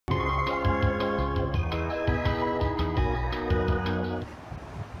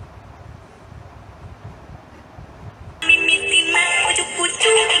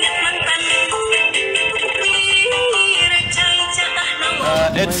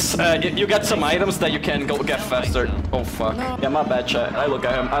Yes, you get some items that you can go get faster. Oh fuck. Yeah, my bad, chat. I looked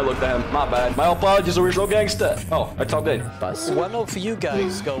at him. My bad. My apologies, original gangster. Oh, I talked in. One of you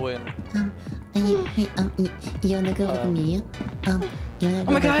guys go in. You wanna go with me? Oh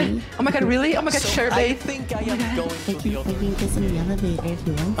my god! Oh my god, really? Oh my god, sure, I babe. think I am going to the I think there's in the elevator if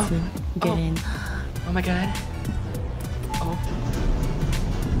you want to. Get in. Oh my god. Oh.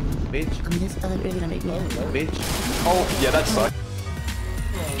 bitch. This elevator gonna make me Bitch. Oh, yeah, that sucks.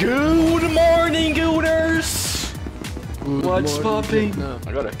 Good morning, Gooners! What's popping? No.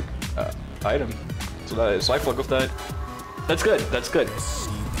 I got a item. So I fuck with that. That's good. That's good.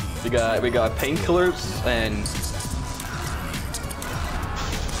 We got painkillers and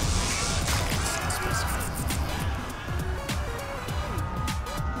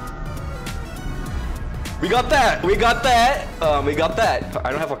we got that. We got that.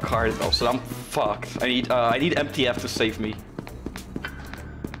 I don't have a card though, so I'm fucked. I need MTF to save me.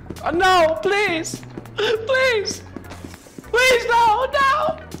 No, please, please, please, no,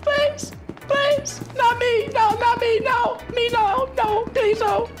 please, please, not me, no, please,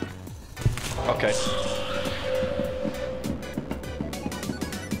 no. Okay.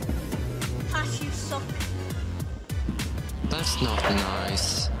 Ash, you suck. That's not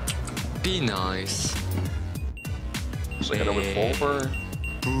nice. Be nice. So I got a revolver.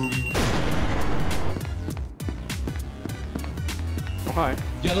 Boom. Oh, hi.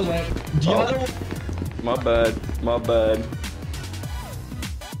 The other way. My bad. My bad.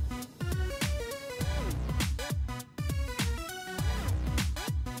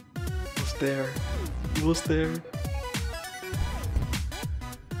 There. He was there.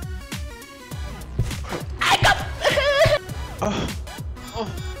 I got.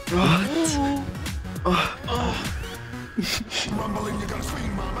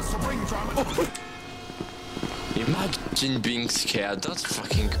 Imagine being scared. That's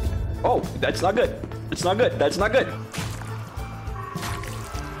fucking. Oh, that's not good. It's not good. That's not good.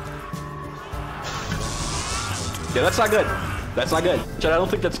 Yeah, that's not good. That's not good. Chad, I don't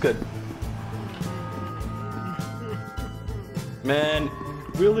think that's good. Man,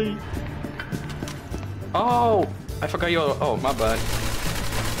 really? Oh, I forgot you. Oh, my bad.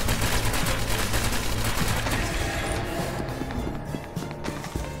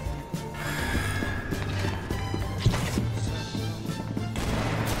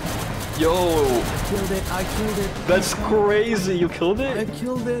 Yo! Killed it. I killed it. That's crazy. You killed it? I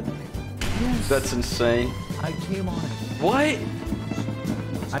killed it. Yes. That's insane. I came on it. What?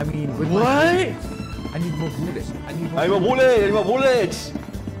 I mean, with What? I need more bullets. I need more I need my bullets.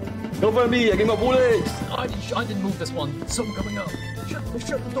 Don't find me. I need my bullets. I didn't move this one. Someone coming up.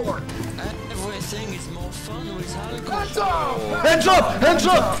 Shut the door. Everything is more fun with alcohol. Hands up! Hands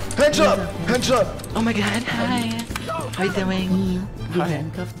up! Hands up! Hands up! Oh my god, hi. How you doing? You Hi.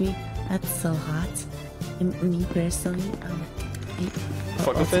 handcuffed me. That's so hot. Me personally,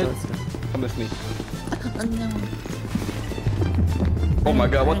 Fuck with it. let's go. Come with me. Oh no. Oh my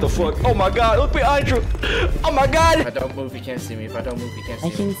god, what the fuck? Oh my god, look behind you! Oh my god! If I don't move, you can't see me. If I don't move, you can't see I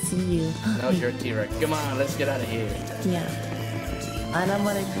me. can see you. Now you're a T-Rex. Come on, let's get out of here. Yeah. I don't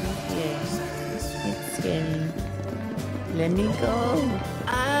wanna be here. It's scary. Let me go.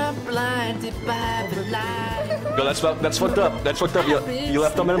 I'm blinded by the light. Yo, that's fucked up. That's fucked up. You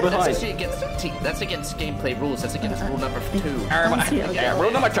left them behind. That's against gameplay rules. That's against rule number 2.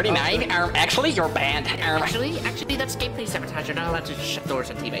 Rule number 39, actually, you're banned. Actually, that's gameplay sabotage. You're not allowed to shut doors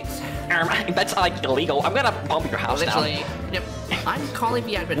on teammates. That's like illegal. I'm gonna bomb your house down. Literally, yep. I'm calling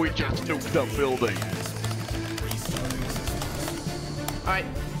the admin. We just took the building. Alright,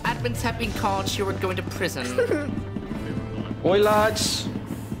 admins have been called. You are going to prison. Oi, lads.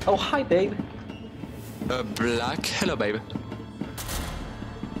 Oh, hi, babe. Black. Hello, babe.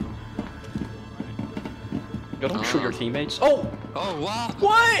 Yo, don't shoot your teammates. Oh! Oh, wow.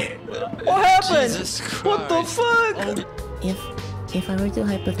 What? What happened? Jesus Christ. What the fuck? If I were to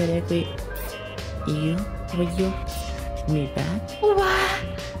hypothetically, would you me back? What?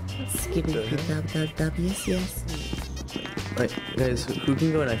 Skippy W's, yes. Wait, guys, who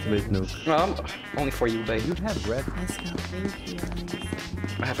can go and activate nuke? Only for you, babe. You have red. Let's go. Thank you.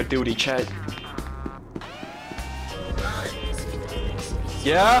 I have a duty, chat.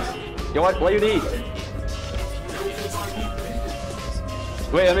 Yeah? Yo, what do you need?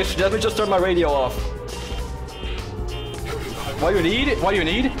 Wait, let me just turn my radio off. What do you need? What do you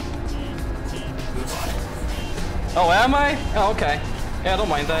need? Oh, am I? Oh, okay. Yeah, I don't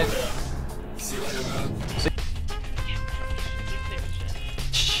mind that.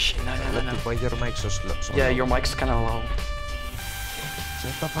 Shh, no. Why your mic so slow? Yeah, your mic's kind of low.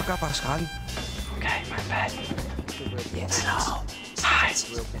 Shut the fuck up, Pascal. Okay, my bad. No. Hi.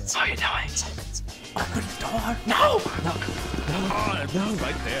 How are you doing? Open the door. No! No,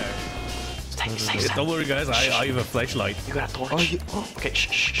 right there. Stay Don't worry, guys. I have a flashlight. You got a torch? Okay,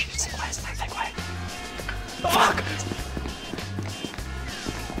 shh. Stay quiet. Fuck!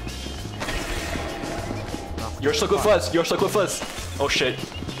 You're stuck with us. Oh shit.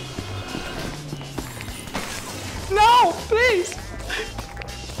 No! Please!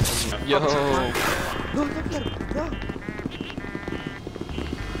 Yo. No, don't get him. No.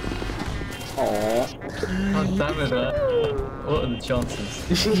 Aww. God damn it, what are the chances?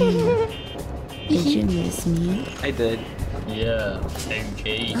 Did you miss me? I did. Yeah,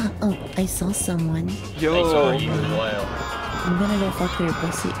 okay. Oh, I saw someone. Yo. I saw you as well. I'm gonna go fuck your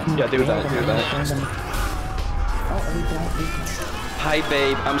pussy. Yeah, do that. Oh, we don't. Hi,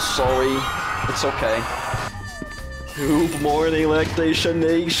 babe. I'm sorry. It's okay. Good morning, Lactation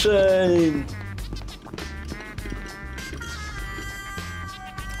Nation.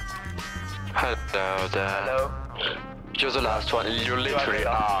 Hello there. Hello. You're the last one. You literally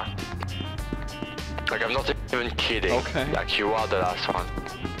are. Like, I'm not even kidding. Okay. Like, you are the last one.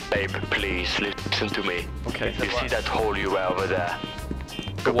 Babe, please listen to me. Okay. You see that hole you were over there?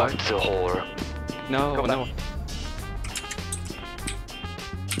 Go What? back to the hole. No.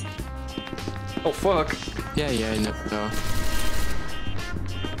 Oh fuck. Yeah, no.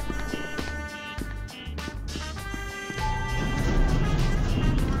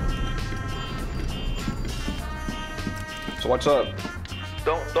 So what's up?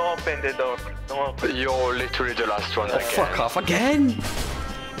 Don't open the door. Don't open. You're literally the last one again. Fuck off again.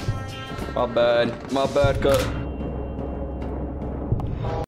 My bad, cut.